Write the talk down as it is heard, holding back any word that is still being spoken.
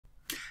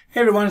Hey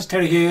everyone, it's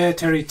Terry here,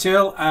 Terry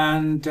Till,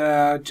 and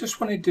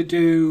just wanted to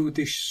do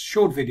this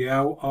short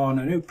video on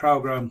a new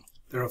program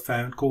that I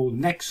found called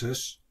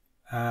Nexus.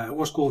 It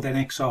was called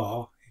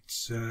NXR,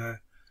 it's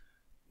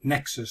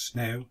Nexus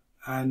now,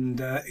 and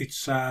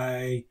it's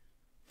a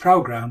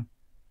program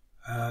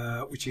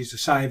which is a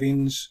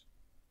savings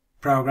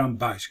program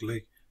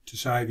basically to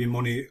save you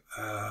money.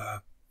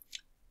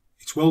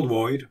 It's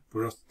worldwide,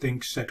 but I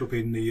think set up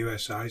in the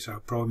USA, so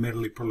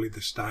primarily probably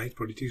the States,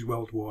 but it is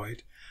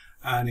worldwide.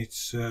 And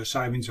it's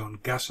savings on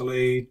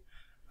gasoline,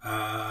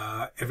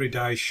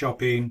 everyday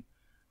shopping,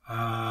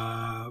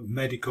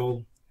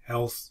 medical,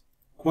 health,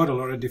 quite a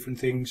lot of different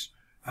things.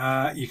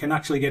 You can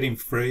actually get in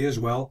free as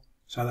well,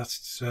 so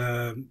that's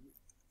a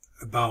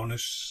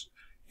bonus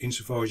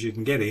insofar as you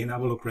can get in, have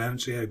a look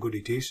around, see how good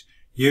it is,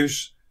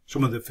 use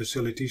some of the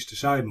facilities to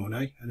save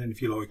money, and then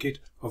if you like it,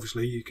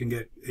 obviously you can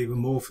get even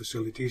more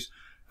facilities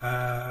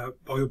by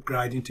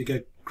upgrading to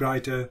get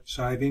greater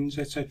savings,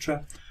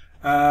 etc.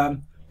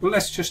 Well,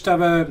 let's just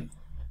have a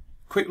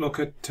quick look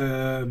at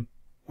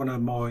one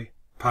of my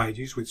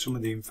pages with some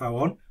of the info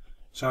on.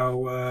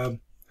 So,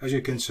 as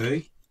you can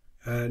see,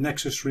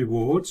 Nexus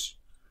Rewards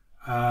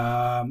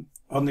on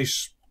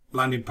this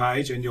landing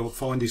page, and you'll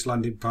find this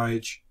landing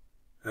page,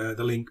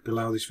 the link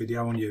below this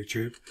video on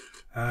YouTube.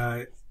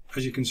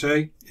 As you can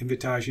see,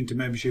 invitation to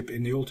membership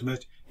in the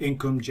ultimate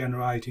income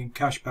generating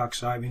cashback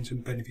savings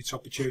and benefits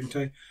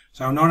opportunity.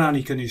 So not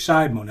only can you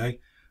save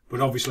money,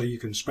 but obviously you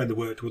can spread the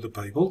word to other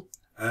people.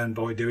 And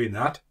by doing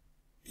that,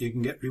 you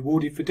can get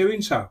rewarded for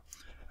doing so.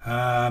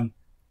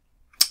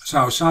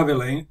 So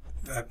saving,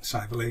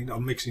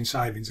 I'm mixing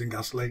savings and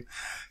gasoline.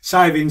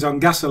 Savings on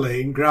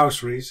gasoline,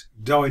 groceries,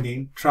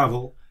 dining,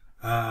 travel,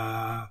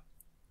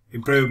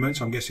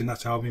 improvements, I'm guessing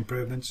that's home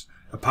improvements,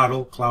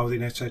 apparel,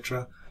 clothing,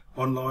 etc.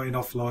 Online,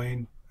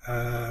 offline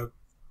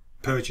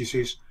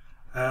purchases,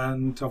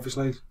 and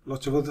obviously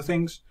lots of other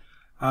things.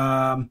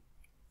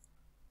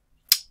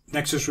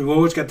 Nexus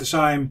Rewards get the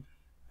same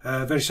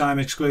very same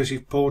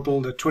exclusive portal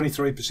that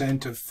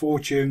 23% of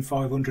Fortune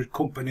 500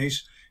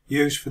 companies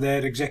use for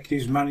their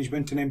executives,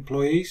 management and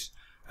employees.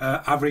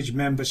 Average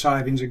member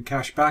savings and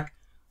cashback,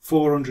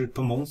 $400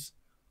 per month,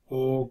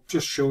 or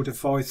just short of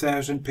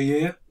 $5,000 per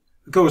year.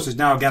 Of course, there's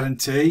no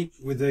guarantee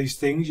with these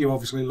things. You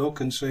obviously look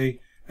and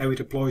see how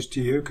it applies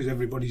to you, because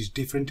everybody's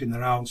different in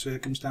their own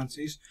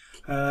circumstances.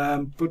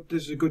 But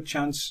there's a good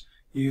chance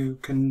you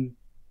can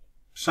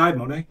save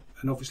money,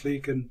 and obviously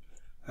you can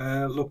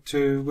look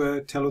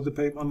to tell other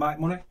people and make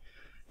money.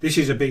 This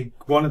is a big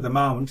one at the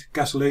moment.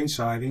 Gasoline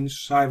savings,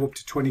 save up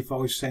to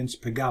 25 cents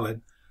per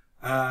gallon,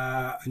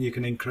 and you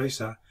can increase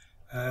that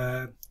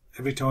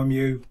every time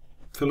you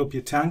fill up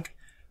your tank.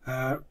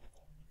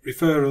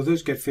 Refer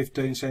others, get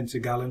 15 cents a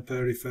gallon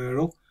per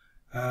referral,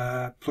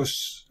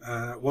 plus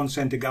 1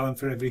 cent a gallon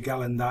for every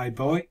gallon they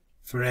buy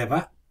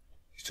forever.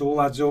 It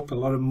all adds up, a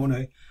lot of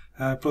money,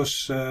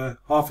 plus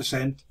half a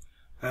cent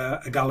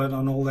a gallon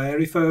on all their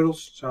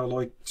referrals, so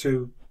like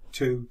two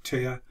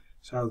tier,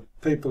 so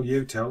people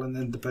you tell and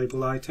then the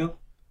people they tell,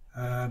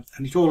 and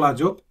it all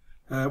adds up.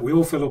 We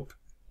all fill up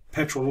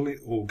petrol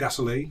or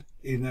gasoline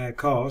in their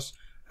cars.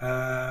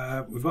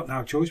 We've got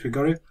no choice, we've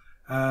got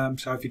to.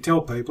 So if you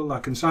tell people they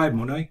can save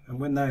money, and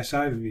when they're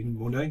saving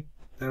money,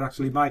 they're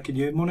actually making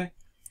you money.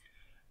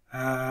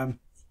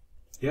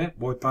 Yeah,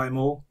 why pay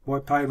more? Why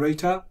pay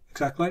retail?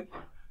 Exactly.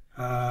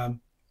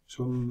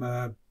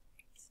 Some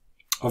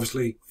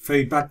obviously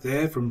feedback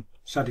there from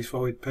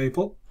satisfied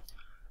people.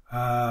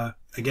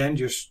 Again,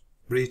 just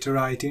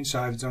reiterating,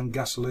 savings on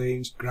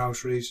gasolines,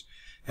 groceries,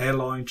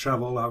 airline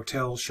travel,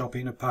 hotels,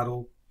 shopping,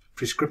 apparel,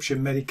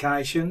 prescription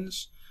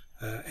medications,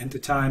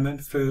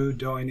 entertainment, food,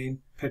 dining,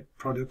 pet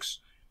products,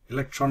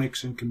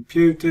 electronics and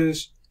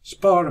computers,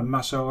 spa and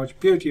massage,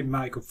 beauty and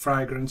makeup,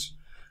 fragrance,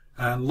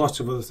 and lots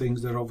of other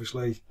things that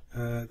obviously,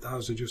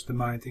 those are just the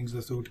main things I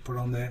thought to put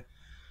on there.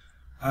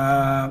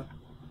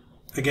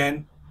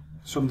 Again,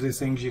 some of the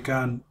things you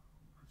can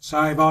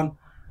save on,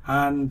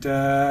 and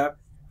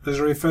there's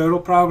a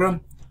referral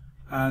program,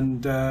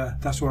 and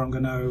that's what I'm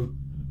going to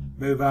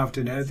move over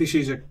to now. This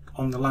is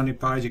on the landing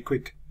page, a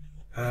quick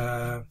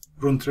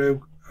run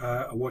through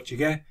of what you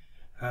get.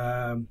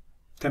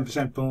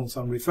 10% per month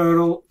on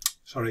referral,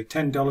 sorry,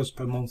 $10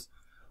 per month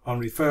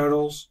on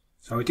referrals.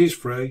 So it is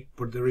free,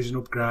 but there is an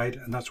upgrade,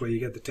 and that's where you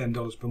get the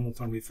 $10 per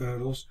month on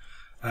referrals.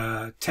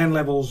 10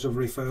 levels of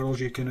referrals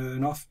you can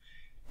earn off.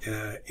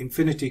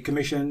 Infinity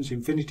commissions,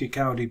 infinity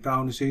coded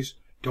bonuses,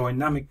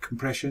 dynamic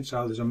compression,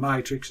 so there's a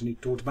matrix and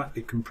it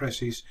automatically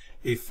compresses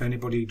if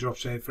anybody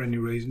drops out for any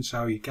reason,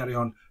 so you carry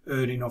on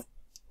earning off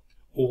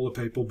all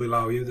the people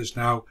below you. There's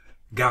no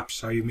gaps,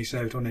 so you miss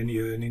out on any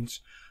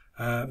earnings.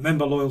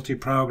 Member loyalty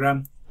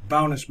program,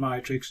 bonus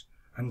matrix,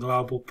 and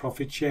global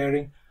profit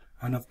sharing,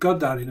 and I've got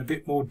that in a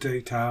bit more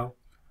detail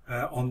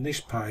on this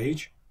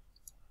page.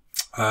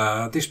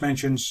 This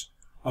mentions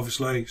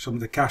obviously some of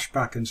the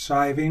cashback and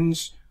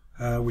savings,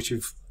 which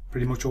you've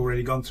pretty much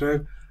already gone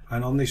through.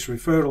 And on this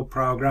referral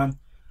program,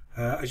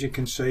 as you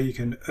can see, you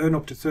can earn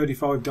up to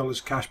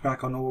 $35 cash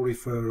back on all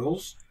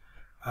referrals,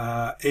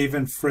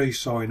 even free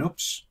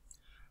sign-ups.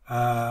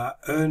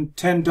 Earn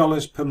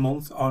 $10 per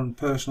month on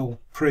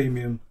personal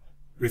premium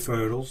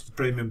referrals, the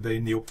premium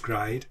being the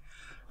upgrade.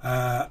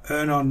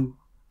 Earn on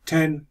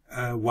 10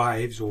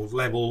 waves or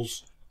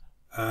levels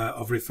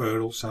of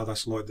referrals, so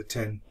that's like the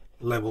 10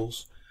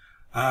 levels.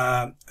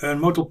 Earn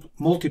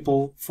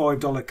multiple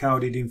 $5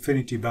 coded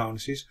infinity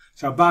bonuses.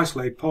 So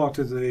basically, part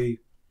of the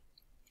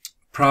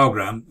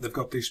program, they've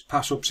got this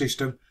pass up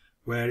system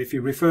where if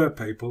you refer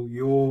people,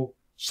 your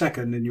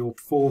second and your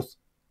fourth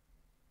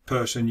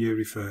person you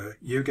refer,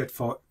 you get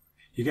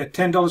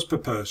 $10 per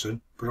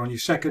person, but on your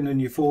second and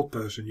your fourth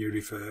person you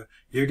refer,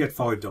 you get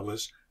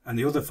 $5, and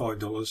the other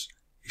 $5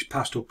 is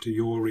passed up to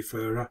your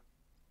referrer,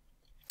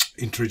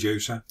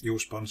 introducer, your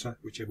sponsor,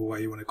 whichever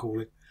way you want to call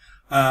it.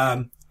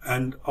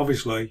 And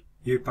obviously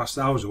you pass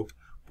those up,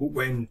 but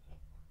when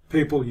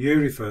people you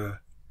refer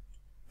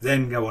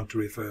then go on to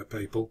refer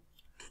people,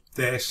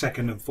 their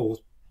second and fourth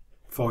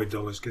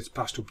 $5 gets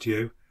passed up to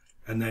you,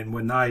 and then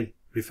when they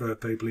refer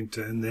people in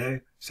turn,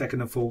 their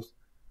second and fourth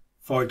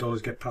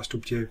 $5 get passed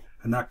up to you,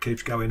 and that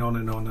keeps going on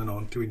and on and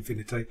on to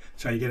infinity.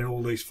 So you're getting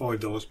all these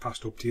 $5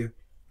 passed up to you.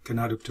 Can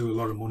add up to a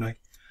lot of money.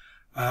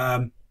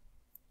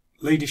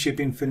 Leadership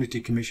infinity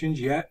commissions,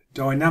 yeah.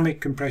 Dynamic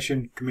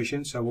compression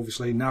commissions, so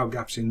obviously no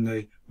gaps in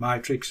the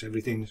matrix,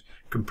 everything's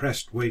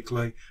compressed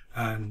weekly,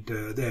 and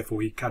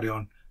therefore you carry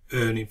on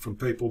earning from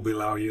people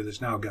below you.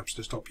 There's no gaps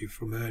to stop you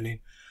from earning.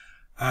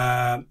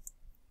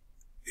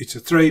 It's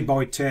a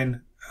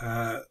 3x10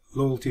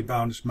 loyalty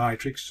bonus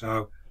matrix,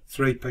 so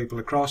 3 people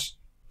across,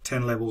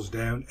 10 levels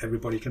down.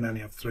 Everybody can only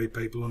have 3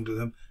 people under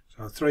them,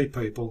 so 3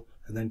 people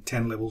and then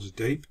 10 levels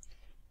deep.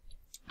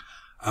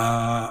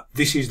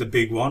 This is the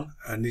big one,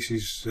 and this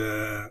is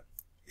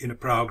in a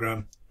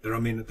program that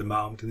I'm in at the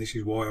moment, and this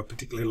is why I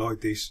particularly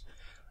like this.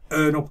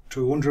 Earn up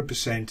to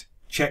 100%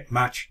 check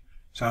match,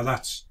 so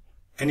that's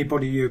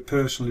anybody you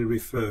personally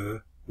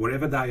refer,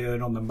 whatever they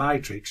earn on the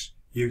matrix,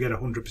 you get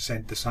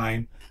 100% the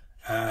same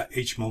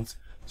each month.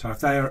 So if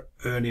they are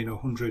earning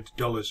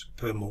 $100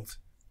 per month,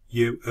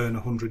 you earn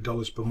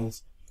 $100 per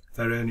month. If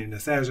they're earning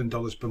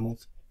 $1,000 per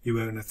month, you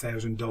earn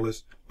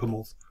 $1,000 per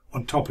month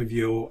on top of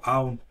your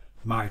own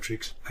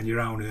matrix and your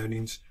own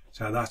earnings.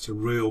 So that's a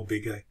real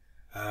biggie,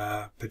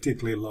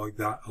 particularly like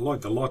that. I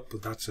like the lot,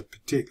 but that's a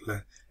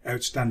particular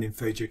outstanding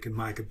feature. Can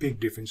make a big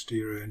difference to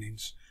your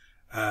earnings.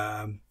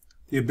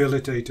 The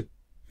ability to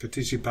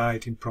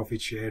participate in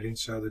profit sharing,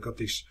 so they've got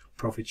this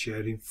profit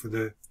sharing for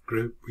the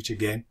group, which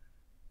again,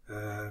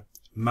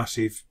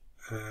 massive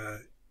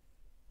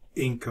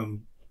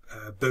income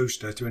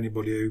booster to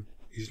anybody who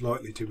is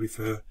likely to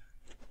refer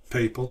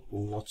people,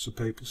 or lots of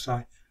people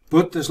say.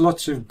 But there's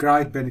lots of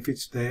great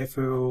benefits there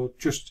for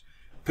just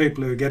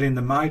people who get in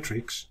the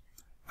matrix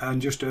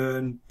and just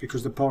earn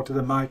because they're part of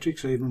the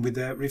matrix even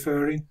without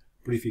referring.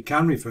 But if you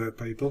can refer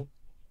people,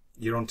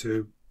 you're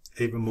onto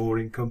even more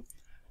income.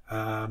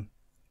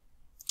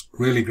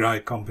 Really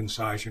great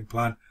compensation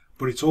plan,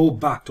 but it's all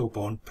backed up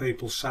on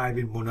people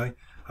saving money,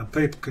 and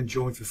people can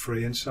join for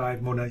free and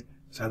save money,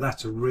 so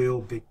that's a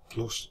real big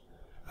plus.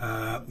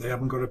 They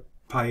haven't got to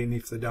pay in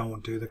if they don't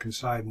want to. They can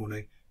save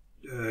money,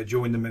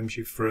 join the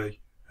membership free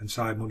and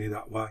save money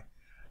that way.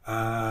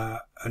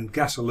 And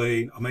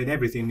gasoline, I mean,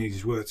 everything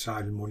is worth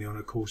saving money on,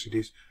 of course it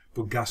is,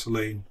 but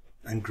gasoline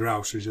and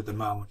groceries at the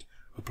moment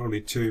are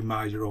probably 2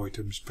 major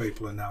items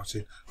people are now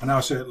seeing. I know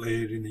certainly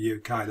here in the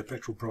UK the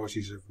petrol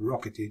prices have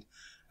rocketed,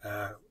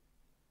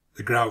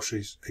 the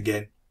groceries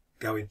again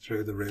going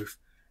through the roof,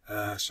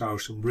 so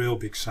some real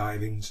big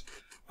savings.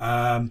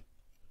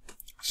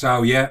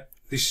 So yeah,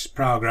 this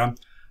program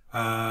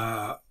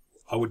I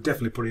would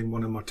definitely put in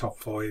one of my top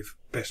 5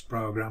 best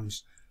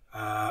programs.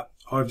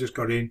 I've just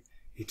got in.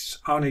 It's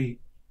only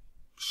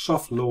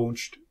soft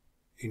launched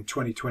in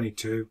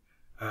 2022,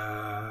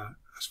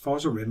 as far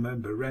as I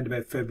remember, around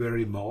about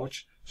February,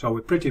 March. So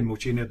we're pretty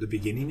much in at the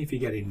beginning if you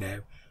get in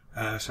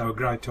now. So a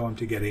great time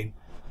to get in.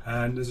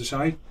 And as I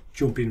say,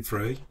 jump in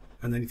free.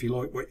 And then if you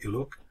like what you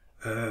look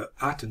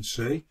at and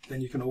see,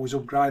 then you can always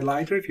upgrade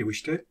later if you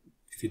wish to.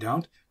 If you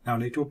don't, no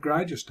need to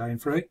upgrade, just stay in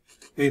free.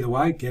 Either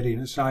way, get in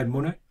and save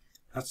money.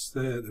 That's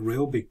the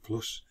real big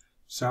plus.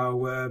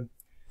 So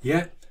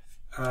yeah,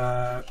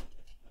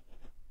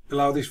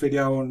 below this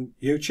video on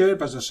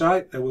YouTube, as I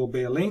say, there will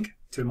be a link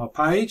to my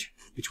page,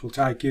 which will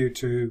take you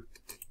to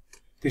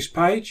this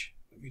page.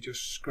 Let me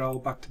just scroll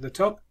back to the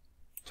top,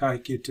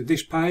 take you to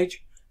this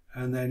page,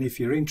 and then if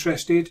you're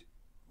interested,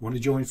 want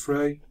to join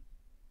free,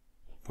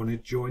 want to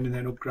join and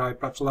then upgrade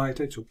perhaps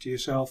later, it's up to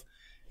yourself.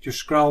 Just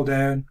scroll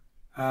down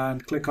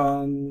and click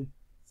on,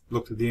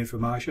 look at the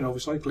information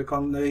obviously, click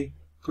on the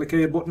click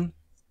here button,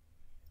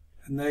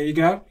 and there you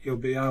go. You'll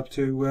be able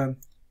to,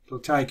 it'll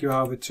take you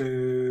over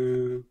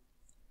to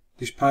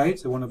this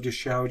page, the one I've just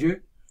showed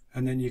you,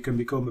 and then you can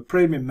become a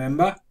premium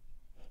member,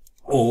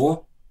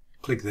 or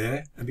click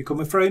there and become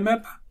a free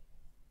member.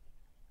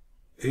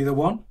 Either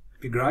one,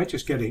 be great,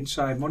 just get in,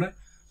 save money.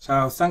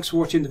 So thanks for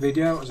watching the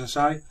video. As I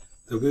say,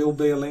 there will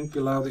be a link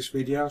below this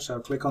video, so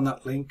click on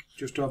that link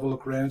just to have a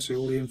look around, see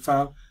all the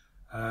info.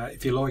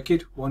 If you like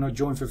it, why not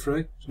join for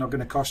free? It's not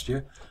going to cost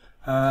you.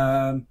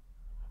 And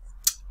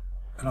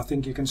and I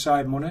think you can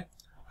save money.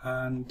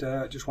 And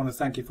just want to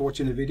thank you for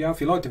watching the video. If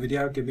you like the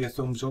video, give me a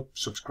thumbs up,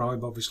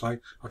 subscribe obviously.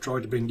 I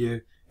try to bring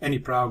you any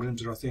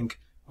programs that I think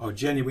are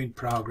genuine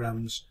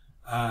programs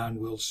and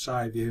will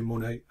save you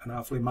money and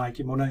hopefully make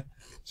you money.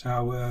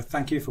 So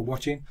thank you for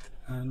watching,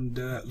 and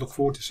look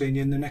forward to seeing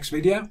you in the next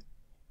video.